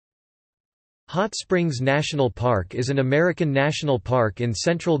Hot Springs National Park is an American national park in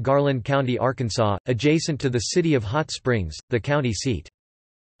central Garland County, Arkansas, adjacent to the city of Hot Springs, the county seat.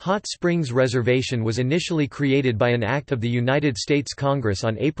 Hot Springs Reservation was initially created by an act of the United States Congress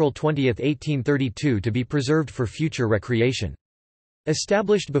on April 20, 1832 to be preserved for future recreation.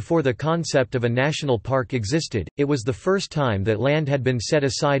 Established before the concept of a national park existed, it was the first time that land had been set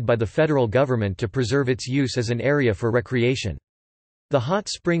aside by the federal government to preserve its use as an area for recreation. The hot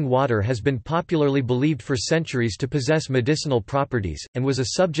spring water has been popularly believed for centuries to possess medicinal properties, and was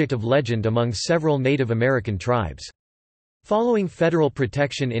a subject of legend among several Native American tribes. Following federal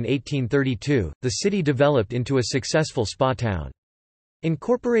protection in 1832, the city developed into a successful spa town.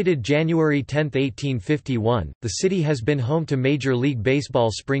 Incorporated January 10, 1851, the city has been home to Major League Baseball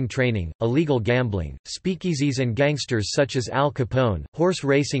spring training, illegal gambling, speakeasies and gangsters such as Al Capone, horse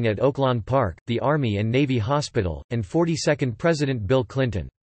racing at Oaklawn Park, the Army and Navy Hospital, and 42nd President Bill Clinton.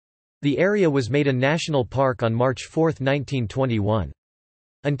 The area was made a national park on March 4, 1921.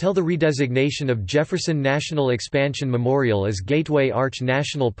 Until the redesignation of Jefferson National Expansion Memorial as Gateway Arch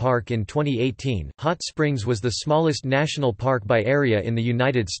National Park in 2018, Hot Springs was the smallest national park by area in the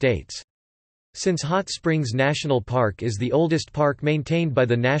United States. Since Hot Springs National Park is the oldest park maintained by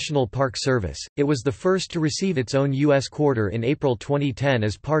the National Park Service, it was the first to receive its own U.S. quarter in April 2010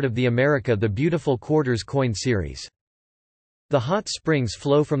 as part of the America the Beautiful Quarters coin series. The hot springs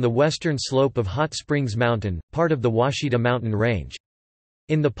flow from the western slope of Hot Springs Mountain, part of the Ouachita Mountain Range.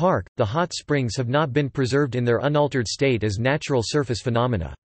 In the park, the hot springs have not been preserved in their unaltered state as natural surface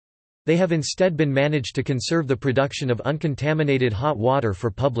phenomena. They have instead been managed to conserve the production of uncontaminated hot water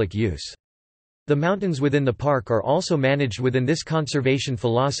for public use. The mountains within the park are also managed within this conservation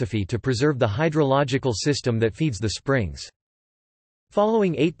philosophy to preserve the hydrological system that feeds the springs.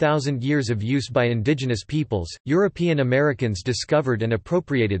 Following 8,000 years of use by indigenous peoples, European Americans discovered and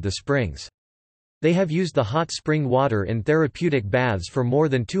appropriated the springs. They have used the hot spring water in therapeutic baths for more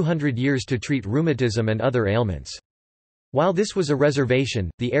than 200 years to treat rheumatism and other ailments. While this was a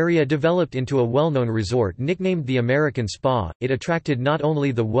reservation, the area developed into a well-known resort nicknamed the American Spa. It attracted not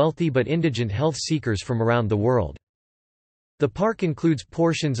only the wealthy but indigent health seekers from around the world. The park includes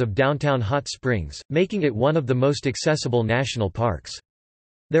portions of downtown Hot Springs, making it one of the most accessible national parks.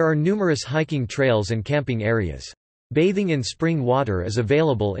 There are numerous hiking trails and camping areas. Bathing in spring water is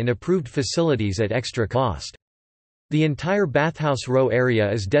available in approved facilities at extra cost. The entire Bathhouse Row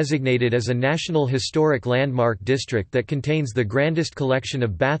area is designated as a National Historic Landmark District that contains the grandest collection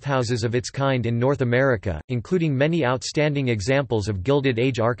of bathhouses of its kind in North America, including many outstanding examples of Gilded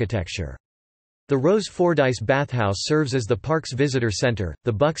Age architecture. The Rose Fordyce Bathhouse serves as the park's visitor center.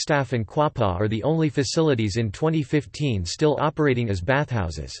 The Buckstaff and Quapaw are the only facilities in 2015 still operating as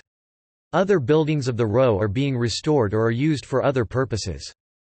bathhouses. Other buildings of the row are being restored or are used for other purposes.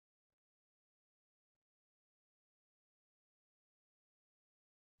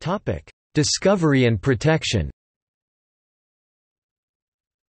 Discovery and protection.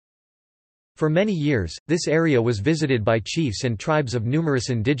 For many years, this area was visited by chiefs and tribes of numerous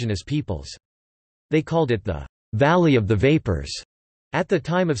indigenous peoples. They called it the Valley of the Vapors at the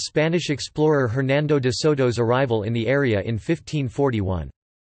time of Spanish explorer Hernando de Soto's arrival in the area in 1541.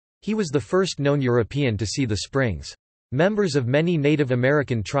 He was the first known European to see the springs. Members of many Native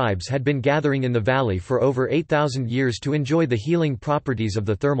American tribes had been gathering in the valley for over 8,000 years to enjoy the healing properties of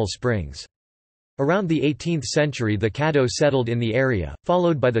the thermal springs. Around the 18th century the Caddo settled in the area,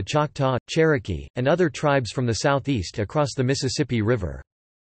 followed by the Choctaw, Cherokee, and other tribes from the southeast across the Mississippi River.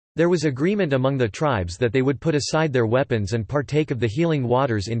 There was agreement among the tribes that they would put aside their weapons and partake of the healing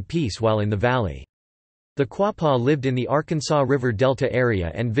waters in peace while in the valley. The Quapaw lived in the Arkansas River Delta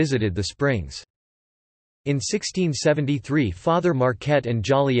area and visited the springs. In 1673 Father Marquette and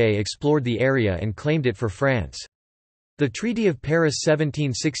Joliet explored the area and claimed it for France. The Treaty of Paris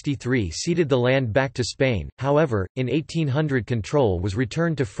 1763 ceded the land back to Spain, however, in 1800 control was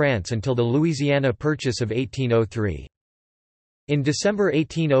returned to France until the Louisiana Purchase of 1803. In December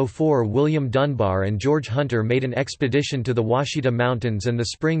 1804 William Dunbar and George Hunter made an expedition to the Ouachita Mountains and the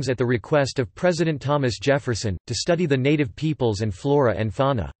springs at the request of President Thomas Jefferson, to study the native peoples and flora and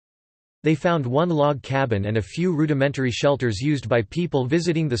fauna. They found one log cabin and a few rudimentary shelters used by people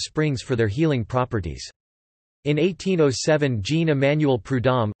visiting the springs for their healing properties. In 1807 Jean-Emmanuel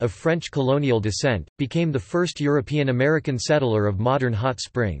Prudhomme, of French colonial descent, became the first European-American settler of modern hot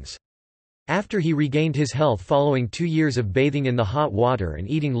springs. After he regained his health following 2 years of bathing in the hot water and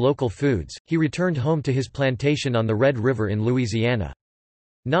eating local foods, he returned home to his plantation on the Red River in Louisiana.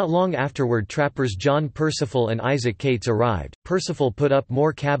 Not long afterward trappers John Percival and Isaac Cates arrived. Percival put up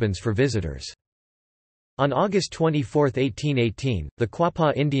more cabins for visitors. On August 24, 1818, the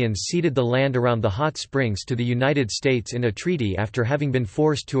Quapaw Indians ceded the land around the hot springs to the United States in a treaty after having been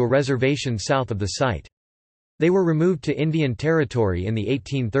forced to a reservation south of the site. They were removed to Indian Territory in the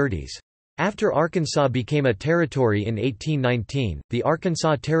 1830s. After Arkansas became a territory in 1819, the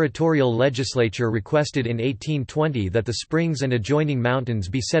Arkansas Territorial Legislature requested in 1820 that the springs and adjoining mountains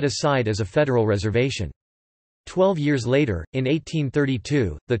be set aside as a federal reservation. 12 years later, in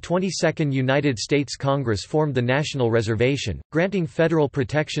 1832, the 22nd United States Congress formed the National Reservation, granting federal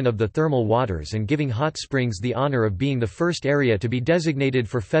protection of the thermal waters and giving Hot Springs the honor of being the first area to be designated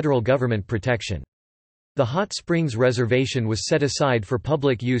for federal government protection. The Hot Springs Reservation was set aside for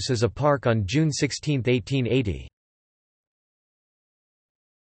public use as a park on June 16, 1880.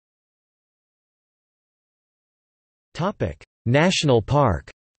 National Park.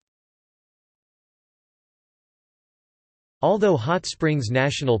 Although Hot Springs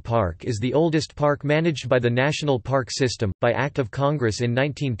National Park is the oldest park managed by the National Park System, by Act of Congress in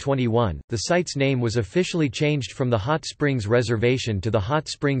 1921, the site's name was officially changed from the Hot Springs Reservation to the Hot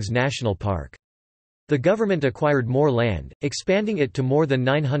Springs National Park. The government acquired more land, expanding it to more than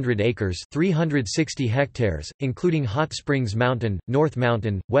 900 acres (360 hectares), including Hot Springs Mountain, North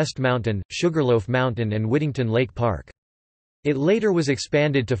Mountain, West Mountain, Sugarloaf Mountain and Whittington Lake Park. It later was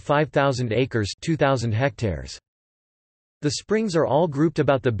expanded to 5,000 acres (2,000 hectares). The springs are all grouped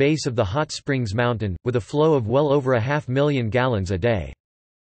about the base of the Hot Springs Mountain, with a flow of well over 500,000 gallons a day.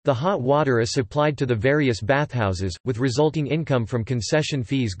 The hot water is supplied to the various bathhouses, with resulting income from concession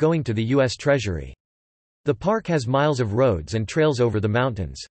fees going to the U.S. Treasury. The park has miles of roads and trails over the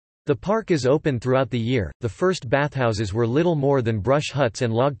mountains. The park is open throughout the year. The first bathhouses were little more than brush huts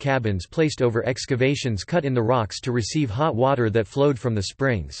and log cabins placed over excavations cut in the rocks to receive hot water that flowed from the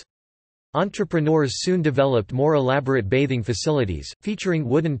springs. Entrepreneurs soon developed more elaborate bathing facilities, featuring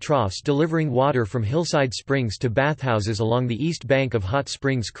wooden troughs delivering water from hillside springs to bathhouses along the east bank of Hot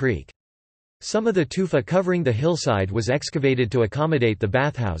Springs Creek. Some of the tufa covering the hillside was excavated to accommodate the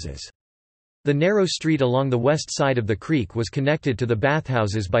bathhouses. The narrow street along the west side of the creek was connected to the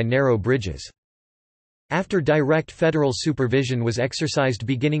bathhouses by narrow bridges. After direct federal supervision was exercised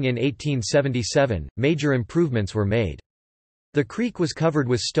beginning in 1877, major improvements were made. The creek was covered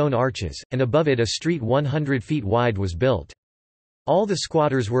with stone arches, and above it a street 100 feet wide was built. All the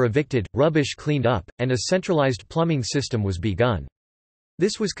squatters were evicted, rubbish cleaned up, and a centralized plumbing system was begun.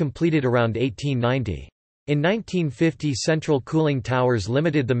 This was completed around 1890. In 1950, central cooling towers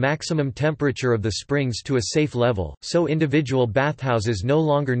limited the maximum temperature of the springs to a safe level, so individual bathhouses no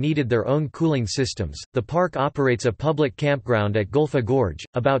longer needed their own cooling systems. The park operates a public campground at Gulfa Gorge,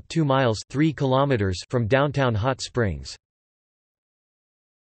 about 2 miles (3 kilometers) from downtown Hot Springs.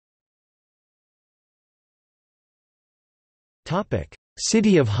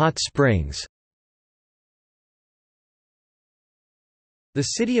 City of Hot Springs. The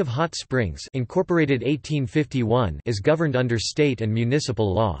City of Hot Springs, incorporated 1851, is governed under state and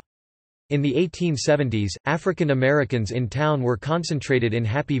municipal law. In the 1870s, African Americans in town were concentrated in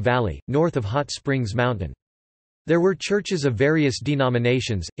Happy Valley, north of Hot Springs Mountain. There were churches of various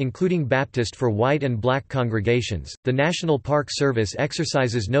denominations, including Baptist for white and black congregations. The National Park Service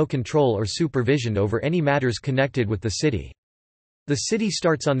exercises no control or supervision over any matters connected with the city. The city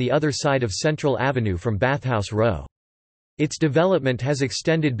starts on the other side of Central Avenue from Bathhouse Row. Its development has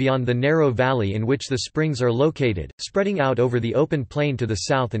extended beyond the narrow valley in which the springs are located, spreading out over the open plain to the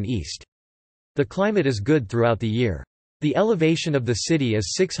south and east. The climate is good throughout the year. The elevation of the city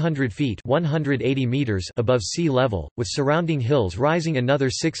is 600 feet (180 meters) above sea level, with surrounding hills rising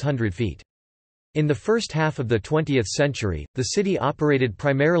another 600 feet. In the first half of the 20th century, the city operated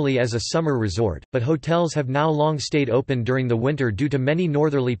primarily as a summer resort, but hotels have now long stayed open during the winter due to many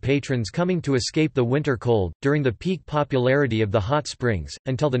northerly patrons coming to escape the winter cold. During the peak popularity of the hot springs,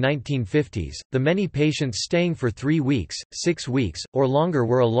 until the 1950s, the many patients staying for 3 weeks, 6 weeks, or longer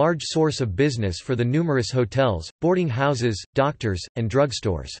were a large source of business for the numerous hotels, boarding houses, doctors, and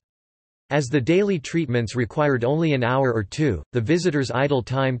drugstores. As the daily treatments required only an hour or two, the visitors' idle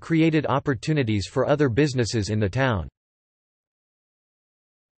time created opportunities for other businesses in the town.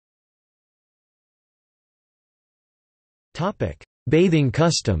 Bathing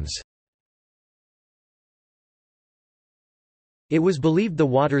customs. It was believed the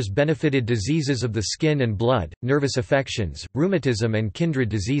waters benefited diseases of the skin and blood, nervous affections, rheumatism and kindred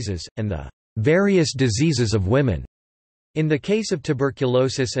diseases, and the various diseases of women. In the case of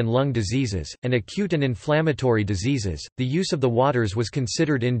tuberculosis and lung diseases, and acute and inflammatory diseases, the use of the waters was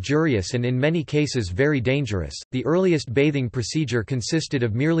considered injurious and in many cases very dangerous. The earliest bathing procedure consisted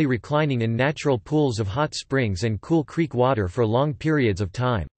of merely reclining in natural pools of hot springs and cool creek water for long periods of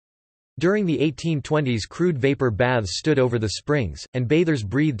time. During the 1820s, crude vapor baths stood over the springs, and bathers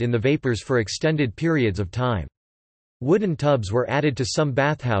breathed in the vapors for extended periods of time. Wooden tubs were added to some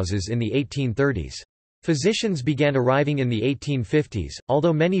bathhouses in the 1830s. Physicians began arriving in the 1850s,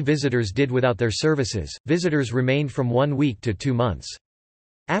 although many visitors did without their services. Visitors remained from 1 week to 2 months.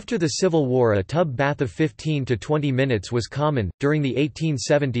 After the Civil War, a tub bath of 15 to 20 minutes was common. During the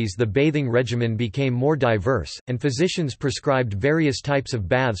 1870s, the bathing regimen became more diverse, and physicians prescribed various types of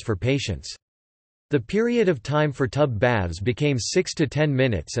baths for patients. The period of time for tub baths became 6 to 10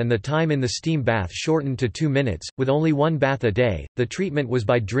 minutes, and the time in the steam bath shortened to 2 minutes, with only 1 bath a day. The treatment was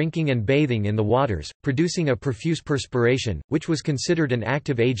by drinking and bathing in the waters, producing a profuse perspiration, which was considered an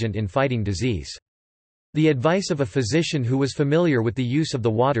active agent in fighting disease. The advice of a physician who was familiar with the use of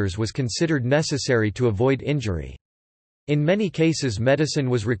the waters was considered necessary to avoid injury. In many cases, medicine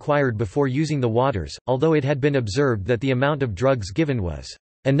was required before using the waters, although it had been observed that the amount of drugs given was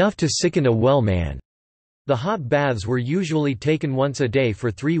enough to sicken a well man. The hot baths were usually taken once a day for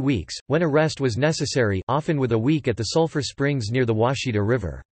 3 weeks, when a rest was necessary, often with a week at the sulfur springs near the Washita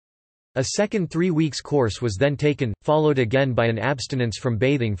River. A second 3 weeks course was then taken, followed again by an abstinence from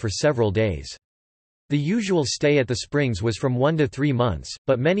bathing for several days. The usual stay at the springs was from 1 to 3 months,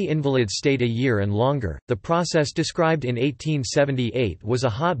 but many invalids stayed a year and longer. The process described in 1878 was a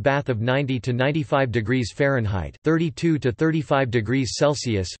hot bath of 90 to 95 degrees Fahrenheit, 32 to 35 degrees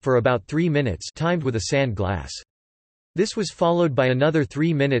Celsius for about 3 minutes, timed with a sand glass. This was followed by another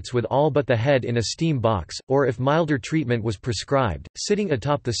 3 minutes with all but the head in a steam box, or if milder treatment was prescribed, sitting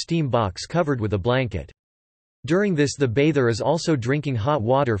atop the steam box covered with a blanket. During this, the bather is also drinking hot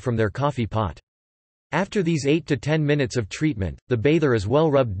water from their coffee pot. After these 8 to 10 minutes of treatment, the bather is well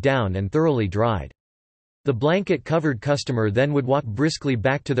rubbed down and thoroughly dried. The blanket-covered customer then would walk briskly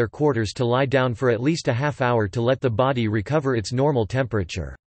back to their quarters to lie down for at least a half hour to let the body recover its normal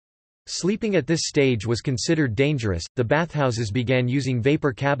temperature. Sleeping at this stage was considered dangerous. The bathhouses began using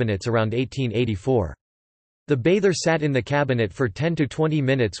vapor cabinets around 1884. The bather sat in the cabinet for 10 to 20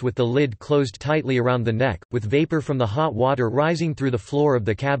 minutes with the lid closed tightly around the neck, with vapor from the hot water rising through the floor of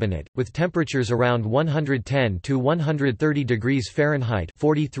the cabinet, with temperatures around 110 to 130 degrees Fahrenheit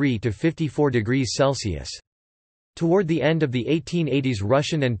 43 to 54 degrees Celsius. Toward the end of the 1880s,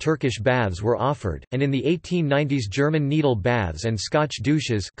 Russian and Turkish baths were offered, and in the 1890s German needle baths and Scotch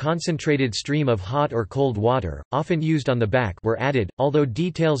douches, concentrated stream of hot or cold water, often used on the back, were added. Although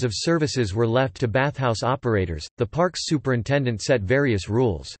details of services were left to bathhouse operators, the park's superintendent set various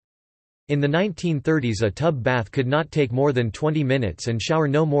rules. In the 1930s, a tub bath could not take more than 20 minutes and shower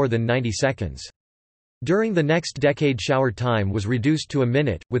no more than 90 seconds. During the next decade, shower time was reduced to a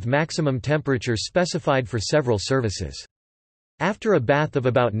minute, with maximum temperatures specified for several services. After a bath of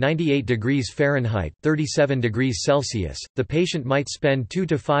about 98 degrees Fahrenheit 37 degrees Celsius, the patient might spend 2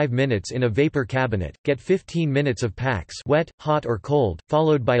 to 5 minutes in a vapor cabinet, get 15 minutes of packs, wet, hot or cold,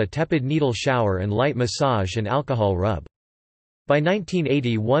 followed by a tepid needle shower and light massage and alcohol rub. By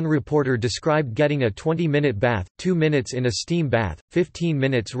 1980, one reporter described getting a 20-minute bath, 2 minutes in a steam bath, 15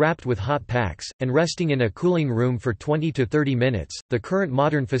 minutes wrapped with hot packs, and resting in a cooling room for 20 to 30 minutes. The current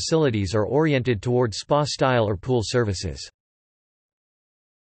modern facilities are oriented toward spa-style or pool services.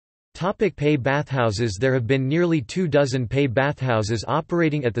 Pay bathhouses. There have been nearly 24 pay bathhouses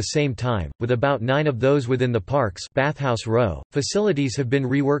operating at the same time, with about 9 of those within the park's Bathhouse Row. Facilities have been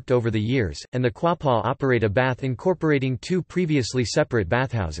reworked over the years, and the Quapaw operate a bath incorporating 2 previously separate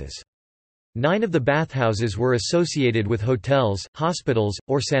bathhouses. 9 of the bathhouses were associated with hotels, hospitals,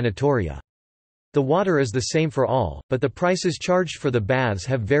 or sanatoria. The water is the same for all, but the prices charged for the baths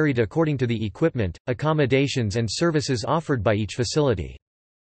have varied according to the equipment, accommodations and services offered by each facility.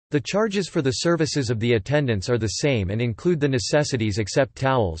 The charges for the services of the attendants are the same and include the necessities except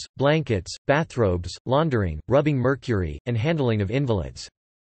towels, blankets, bathrobes, laundering, rubbing mercury, and handling of invalids.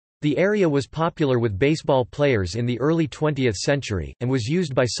 The area was popular with baseball players in the early 20th century, and was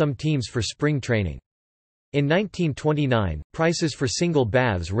used by some teams for spring training. In 1929, prices for single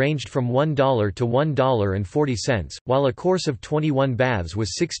baths ranged from $1 to $1.40, while a course of 21 baths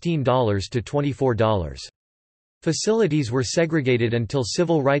was $16 to $24. Facilities were segregated until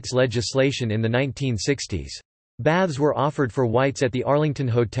civil rights legislation in the 1960s. Baths were offered for whites at the Arlington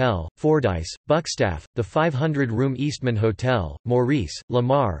Hotel, Fordyce, Buckstaff, the 500-room Eastman Hotel, Maurice,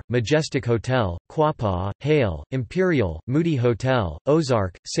 Lamar, Majestic Hotel, Quapaw, Hale, Imperial, Moody Hotel,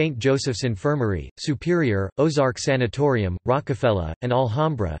 Ozark, St. Joseph's Infirmary, Superior, Ozark Sanatorium, Rockefeller, and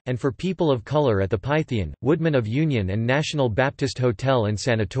Alhambra, and for people of color at the Pythian, Woodman of Union and National Baptist Hotel and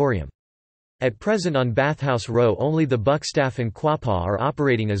Sanatorium. At present on Bathhouse Row only the Buckstaff and Quapaw are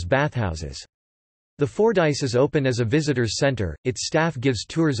operating as bathhouses. The Fordyce is open as a visitors center. Its staff gives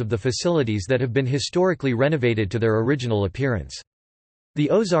tours of the facilities that have been historically renovated to their original appearance. The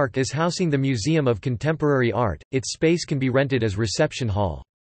Ozark is housing the Museum of Contemporary Art. Its space can be rented as reception hall.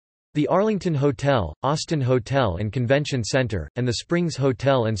 The Arlington Hotel, Austin Hotel and Convention Center, and the Springs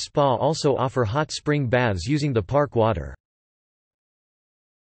Hotel and Spa also offer hot spring baths using the park water.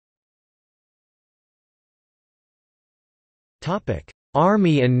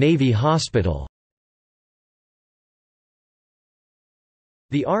 Army and Navy Hospital.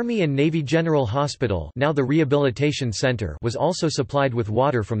 The Army and Navy General Hospital, now the Rehabilitation Center, was also supplied with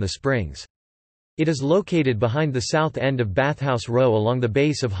water from the springs. It is located behind the south end of Bathhouse Row along the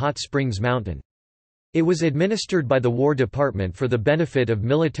base of Hot Springs Mountain. It was administered by the War Department for the benefit of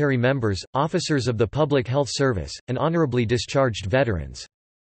military members, officers of the Public Health Service, and honorably discharged veterans.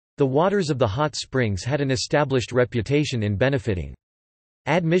 The waters of the hot springs had an established reputation in benefiting.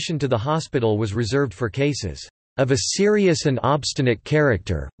 Admission to the hospital was reserved for cases of a serious and obstinate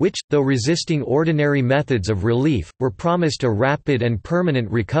character, which, though resisting ordinary methods of relief, were promised a rapid and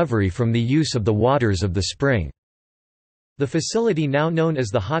permanent recovery from the use of the waters of the spring. The facility now known as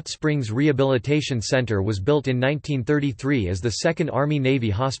the Hot Springs Rehabilitation Center was built in 1933 as the Second Army-Navy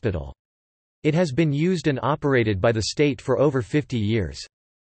Hospital. It has been used and operated by the state for over 50 years.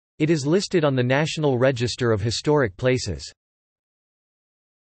 It is listed on the National Register of Historic Places.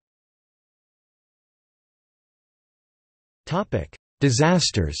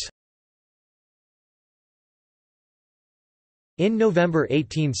 Disasters. In November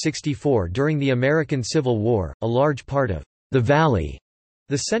 1864, during the American Civil War, a large part of the valley,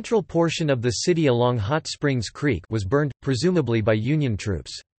 the central portion of the city along Hot Springs Creek, was burned, presumably by Union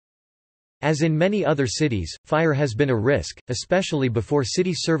troops. As in many other cities, fire has been a risk, especially before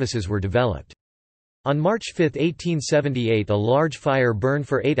city services were developed. On March 5, 1878, a large fire burned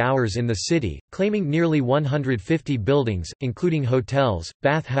for 8 hours in the city, claiming nearly 150 buildings, including hotels,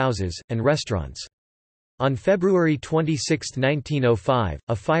 bathhouses, and restaurants. On February 26, 1905,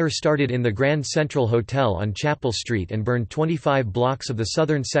 a fire started in the Grand Central Hotel on Chapel Street and burned 25 blocks of the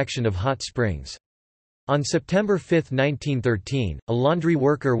southern section of Hot Springs. On September 5, 1913, a laundry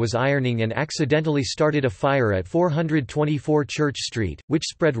worker was ironing and accidentally started a fire at 424 Church Street, which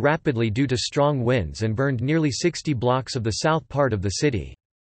spread rapidly due to strong winds and burned nearly 60 blocks of the south part of the city.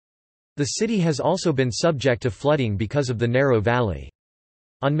 The city has also been subject to flooding because of the narrow valley.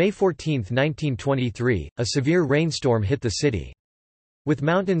 On May 14, 1923, a severe rainstorm hit the city. With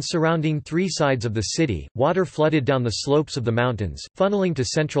mountains surrounding three sides of the city, water flooded down the slopes of the mountains, funneling to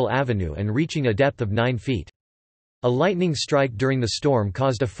Central Avenue and reaching a depth of 9 feet. A lightning strike during the storm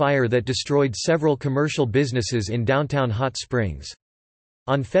caused a fire that destroyed several commercial businesses in downtown Hot Springs.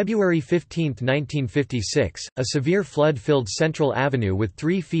 On February 15, 1956, a severe flood filled Central Avenue with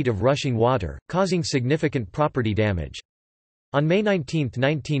 3 feet of rushing water, causing significant property damage. On May 19,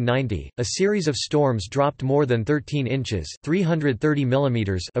 1990, a series of storms dropped more than 13 inches (330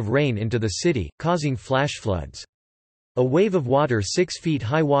 millimeters) of rain into the city, causing flash floods. A wave of water 6 feet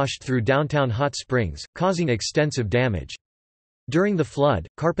high washed through downtown Hot Springs, causing extensive damage. During the flood,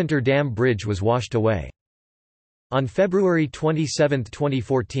 Carpenter Dam Bridge was washed away. On February 27,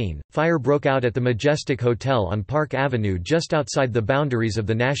 2014, fire broke out at the Majestic Hotel on Park Avenue just outside the boundaries of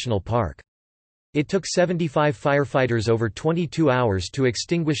the national park. It took 75 firefighters over 22 hours to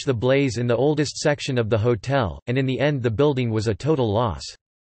extinguish the blaze in the oldest section of the hotel, and in the end the building was a total loss.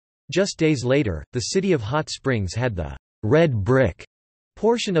 Just days later, the city of Hot Springs had the red brick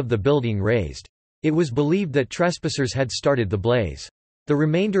portion of the building razed. It was believed that trespassers had started the blaze. The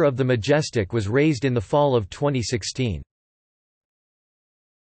remainder of the Majestic was razed in the fall of 2016.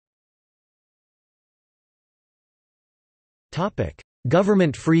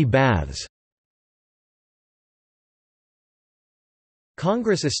 Government-free baths.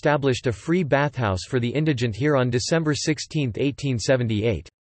 Congress established a free bathhouse for the indigent here on December 16, 1878.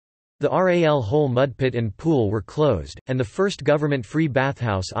 The RAL Hole mud pit and pool were closed, and the first government-free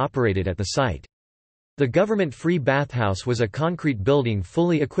bathhouse operated at the site. The government-free bathhouse was a concrete building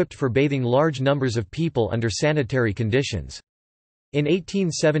fully equipped for bathing large numbers of people under sanitary conditions. In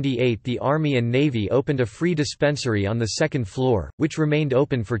 1878 the Army and Navy opened a free dispensary on the second floor, which remained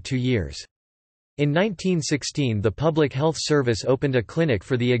open for 2 years. In 1916 the Public Health Service opened a clinic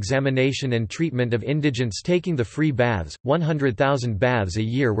for the examination and treatment of indigents taking the free baths. 100,000 baths a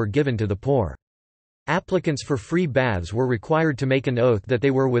year were given to the poor. Applicants for free baths were required to make an oath that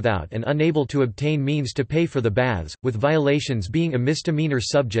they were without and unable to obtain means to pay for the baths, with violations being a misdemeanor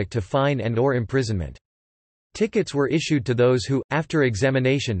subject to fine and/or imprisonment. Tickets were issued to those who, after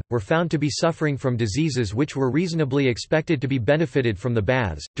examination, were found to be suffering from diseases which were reasonably expected to be benefited from the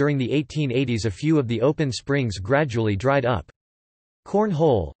baths. During the 1880s, a few of the open springs gradually dried up. Corn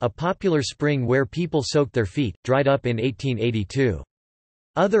Hole, a popular spring where people soaked their feet, dried up in 1882.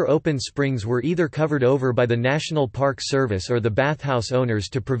 Other open springs were either covered over by the National Park Service or the bathhouse owners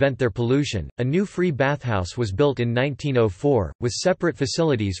to prevent their pollution. A new free bathhouse was built in 1904, with separate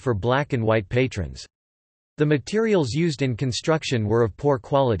facilities for black and white patrons. The materials used in construction were of poor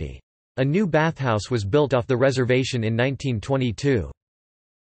quality. A new bathhouse was built off the reservation in 1922.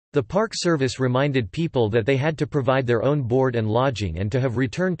 The Park Service reminded people that they had to provide their own board and lodging and to have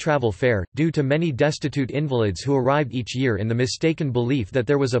return travel fare, due to many destitute invalids who arrived each year in the mistaken belief that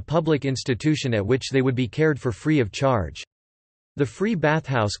there was a public institution at which they would be cared for free of charge. The free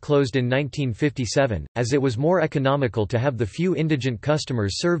bathhouse closed in 1957, as it was more economical to have the few indigent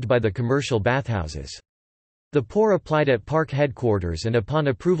customers served by the commercial bathhouses. The poor applied at park headquarters and upon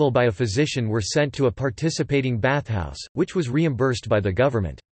approval by a physician were sent to a participating bathhouse, which was reimbursed by the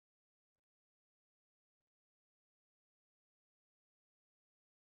government.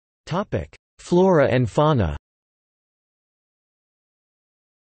 Flora and fauna.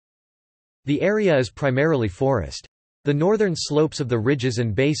 The area is primarily forest. The northern slopes of the ridges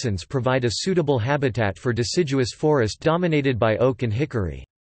and basins provide a suitable habitat for deciduous forest dominated by oak and hickory.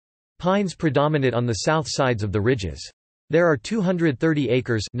 Pines predominate on the south sides of the ridges. There are 230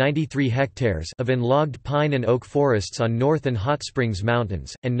 acres 93 hectares of enlogged pine and oak forests on North and Hot Springs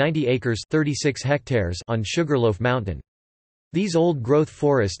Mountains, and 90 acres 36 hectares on Sugarloaf Mountain. These old-growth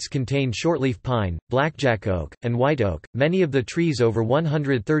forests contain shortleaf pine, blackjack oak, and white oak, many of the trees over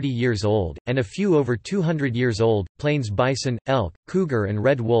 130 years old, and a few over 200 years old. Plains bison, elk, cougar and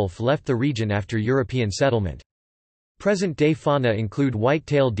red wolf left the region after European settlement. Present-day fauna include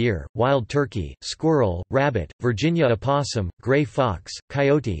white-tailed deer, wild turkey, squirrel, rabbit, Virginia opossum, gray fox,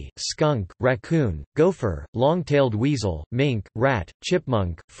 coyote, skunk, raccoon, gopher, long-tailed weasel, mink, rat,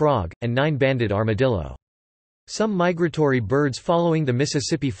 chipmunk, frog, and nine-banded armadillo. Some migratory birds following the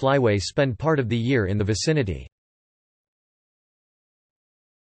Mississippi Flyway spend part of the year in the vicinity.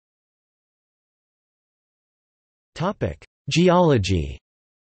 Geology.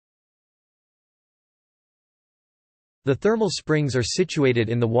 The thermal springs are situated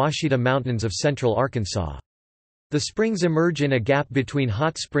in the Ouachita Mountains of central Arkansas. The springs emerge in a gap between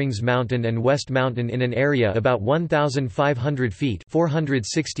Hot Springs Mountain and West Mountain in an area about 1,500 feet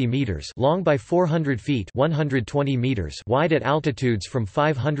 460 meters long by 400 feet 120 meters wide at altitudes from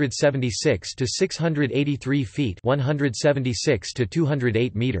 576 to 683 feet 176 to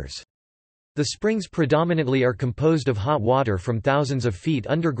 208 meters. The springs predominantly are composed of hot water from thousands of feet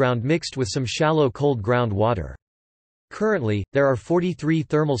underground mixed with some shallow cold ground water. Currently, there are 43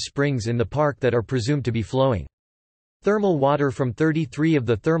 thermal springs in the park that are presumed to be flowing. Thermal water from 33 of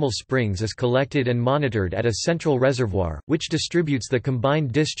the thermal springs is collected and monitored at a central reservoir, which distributes the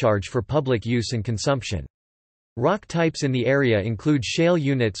combined discharge for public use and consumption. Rock types in the area include shale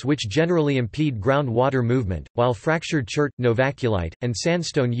units which generally impede groundwater movement, while fractured chert, novaculite, and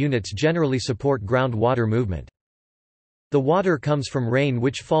sandstone units generally support groundwater movement. The water comes from rain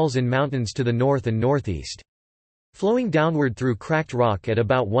which falls in mountains to the north and northeast. Flowing downward through cracked rock at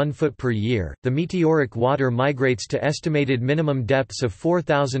about 1 foot per year, the meteoric water migrates to estimated minimum depths of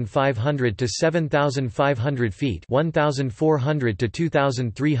 4,500 to 7,500 feet 1,400 to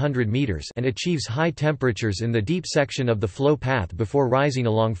 2,300 meters and achieves high temperatures in the deep section of the flow path before rising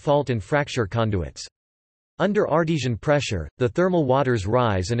along fault and fracture conduits. Under artesian pressure, the thermal waters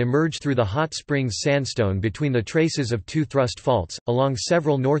rise and emerge through the Hot Springs sandstone between the traces of two thrust faults, along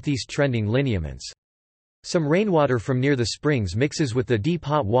several northeast trending lineaments. Some rainwater from near the springs mixes with the deep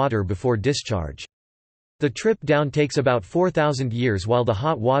hot water before discharge. The trip down takes about 4,000 years while the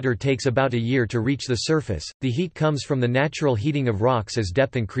hot water takes about a year to reach the surface. The heat comes from the natural heating of rocks as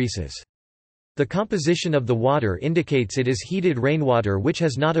depth increases. The composition of the water indicates it is heated rainwater which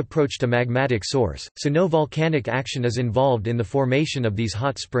has not approached a magmatic source, so no volcanic action is involved in the formation of these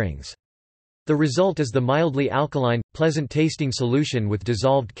hot springs. The result is the mildly alkaline, pleasant-tasting solution with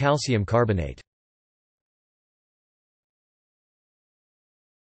dissolved calcium carbonate.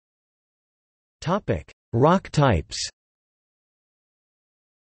 Rock types.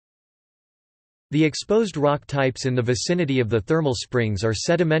 The exposed rock types in the vicinity of the thermal springs are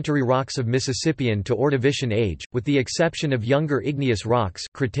sedimentary rocks of Mississippian to Ordovician age, with the exception of younger igneous rocks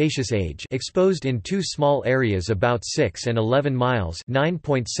Cretaceous age exposed in two small areas about 6 and 11 miles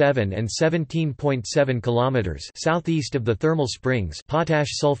 (9.7 and 17.7 kilometers) southeast of the thermal springs, Potash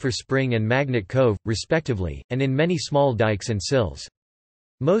Sulphur Spring and Magnet Cove, respectively, and in many small dikes and sills.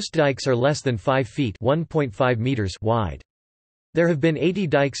 Most dikes are less than 5 feet (1.5 meters) wide. There have been 80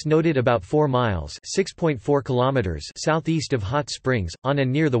 dikes noted about 4 miles (6.4 kilometers) southeast of Hot Springs, on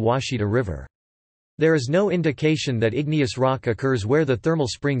and near the Washita River. There is no indication that igneous rock occurs where the thermal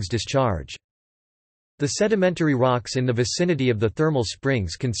springs discharge. The sedimentary rocks in the vicinity of the thermal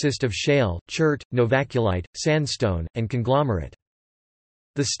springs consist of shale, chert, novaculite, sandstone, and conglomerate.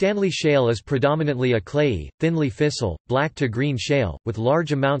 The Stanley Shale is predominantly a clayey, thinly fissile, black to green shale, with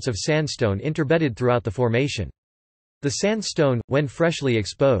large amounts of sandstone interbedded throughout the formation. The sandstone, when freshly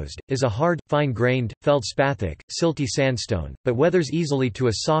exposed, is a hard, fine-grained, feldspathic, silty sandstone, but weathers easily to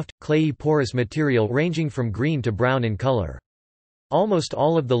a soft, clayey porous material ranging from green to brown in color. Almost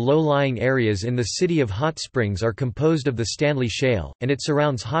all of the low-lying areas in the city of Hot Springs are composed of the Stanley Shale, and it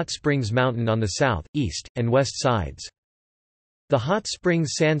surrounds Hot Springs Mountain on the south, east, and west sides. The Hot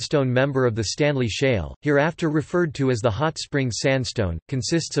Springs Sandstone member of the Stanley Shale, hereafter referred to as the Hot Springs Sandstone,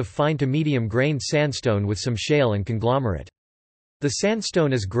 consists of fine to medium-grained sandstone with some shale and conglomerate. The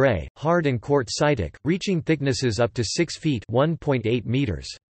sandstone is gray, hard and quartzitic, reaching thicknesses up to 6 feet (1.8 meters).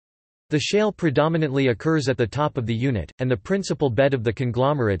 The shale predominantly occurs at the top of the unit, and the principal bed of the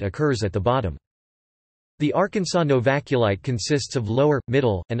conglomerate occurs at the bottom. The Arkansas novaculite consists of lower,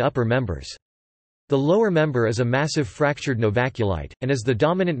 middle, and upper members. The lower member is a massive fractured novaculite, and is the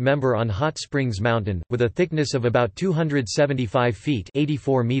dominant member on Hot Springs Mountain, with a thickness of about 275 feet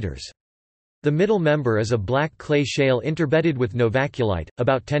 (84 meters). The middle member is a black clay shale interbedded with novaculite,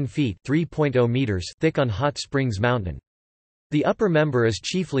 about 10 feet (3.0 meters) thick on Hot Springs Mountain. The upper member is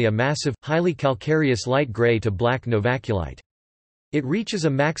chiefly a massive, highly calcareous light gray to black novaculite. It reaches a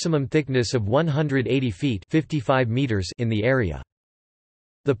maximum thickness of 180 feet (55 meters) in the area.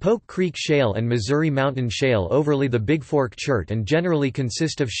 The Polk Creek Shale and Missouri Mountain Shale overlay the Big Fork Chert and generally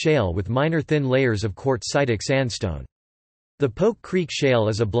consist of shale with minor thin layers of quartzitic sandstone. The Polk Creek Shale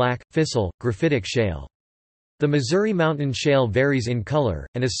is a black, fissile, graphitic shale. The Missouri Mountain Shale varies in color,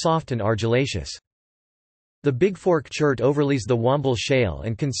 and is soft and argillaceous. The Big Fork Chert overlays the Womble Shale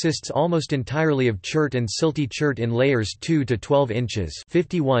and consists almost entirely of chert and silty chert in layers 2 to 12 inches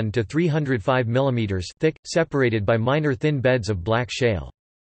 (51 to 305 mm) thick, separated by minor thin beds of black shale.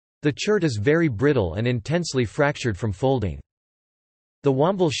 The chert is very brittle and intensely fractured from folding. The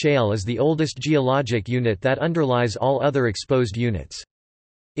Womble Shale is the oldest geologic unit that underlies all other exposed units.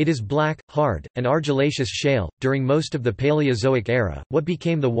 It is black, hard, and argillaceous shale. During most of the Paleozoic era, what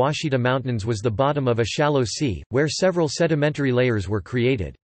became the Washita Mountains was the bottom of a shallow sea, where several sedimentary layers were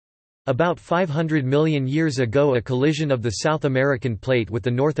created. About 500 million years ago, a collision of the South American plate with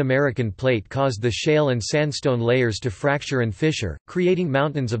the North American plate caused the shale and sandstone layers to fracture and fissure, creating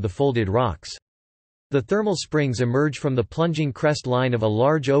mountains of the folded rocks. The thermal springs emerge from the plunging crest line of a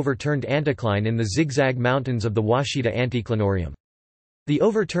large overturned anticline in the zigzag mountains of the Washita Anticlinorium. The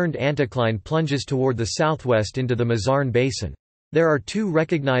overturned anticline plunges toward the southwest into the Mazarn Basin. There are 2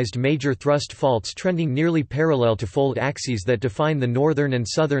 recognized major thrust faults trending nearly parallel to fold axes that define the northern and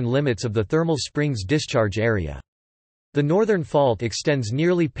southern limits of the thermal springs discharge area. The northern fault extends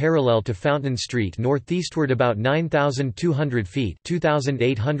nearly parallel to Fountain Street northeastward about 9,200 feet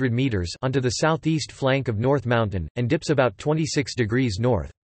 (2,800 meters) onto the southeast flank of North Mountain, and dips about 26 degrees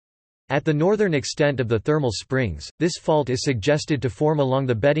north. At the northern extent of the thermal springs, this fault is suggested to form along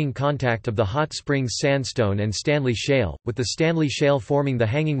the bedding contact of the Hot Springs Sandstone and Stanley Shale, with the Stanley Shale forming the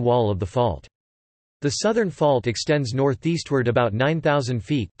hanging wall of the fault. The southern fault extends northeastward about 9,000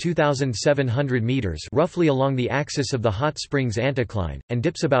 feet (2,700 meters) roughly along the axis of the Hot Springs anticline, and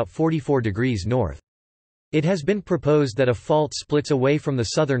dips about 44 degrees north. It has been proposed that a fault splits away from the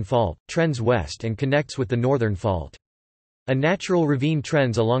southern fault, trends west and connects with the northern fault. A natural ravine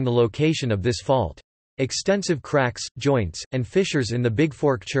trends along the location of this fault. Extensive cracks, joints, and fissures in the Big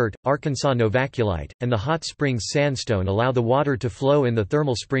Fork Chert, Arkansas novaculite, and the Hot Springs sandstone allow the water to flow in the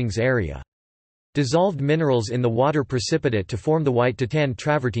thermal springs area. Dissolved minerals in the water precipitate to form the white to tan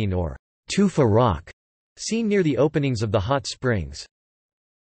travertine or tufa rock, seen near the openings of the hot springs.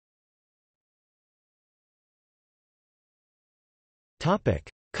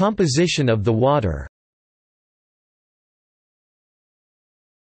 Composition of the water.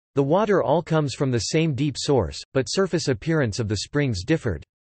 The water all comes from the same deep source, but surface appearance of the springs differed.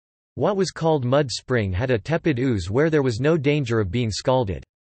 What was called mud spring had a tepid ooze where there was no danger of being scalded.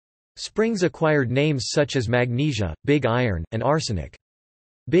 Springs acquired names such as magnesia, big iron, and arsenic.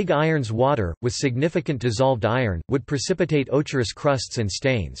 Big iron's water, with significant dissolved iron, would precipitate ochreous crusts and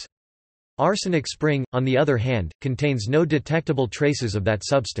stains. Arsenic spring, on the other hand, contains no detectable traces of that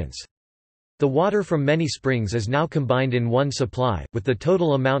substance. The water from many springs is now combined in one supply, with the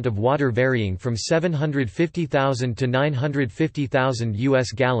total amount of water varying from 750,000 to 950,000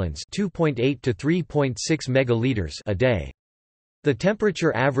 US gallons, 2.8 to 3.6 megaliters a day. The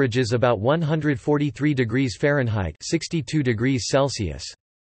temperature averages about 143 degrees Fahrenheit, 62 degrees Celsius.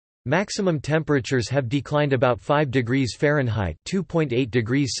 Maximum temperatures have declined about 5 degrees Fahrenheit (2.8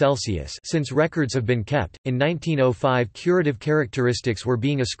 degrees Celsius) since records have been kept. In 1905, curative characteristics were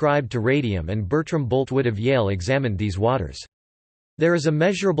being ascribed to radium, and Bertram Boltwood of Yale examined these waters. There is a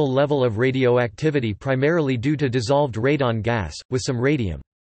measurable level of radioactivity primarily due to dissolved radon gas, with some radium.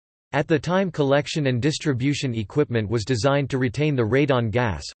 At the time, collection and distribution equipment was designed to retain the radon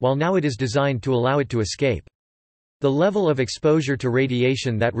gas, while now it is designed to allow it to escape. The level of exposure to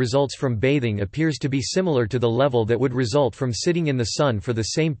radiation that results from bathing appears to be similar to the level that would result from sitting in the sun for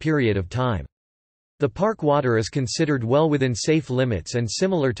the same period of time. The park water is considered well within safe limits and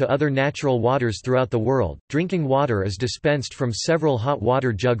similar to other natural waters throughout the world. Drinking water is dispensed from several hot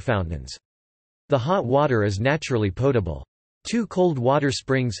water jug fountains. The hot water is naturally potable. 2 cold water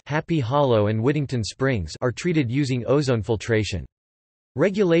springs, Happy Hollow and Whittington Springs, are treated using ozone filtration.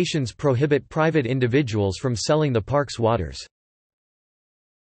 Regulations prohibit private individuals from selling the park's waters.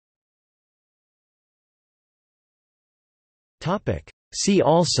 See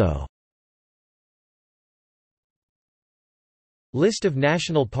also: List of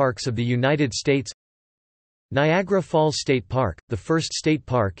national parks of the United States, Niagara Falls State Park, the first state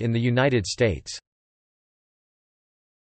park in the United States.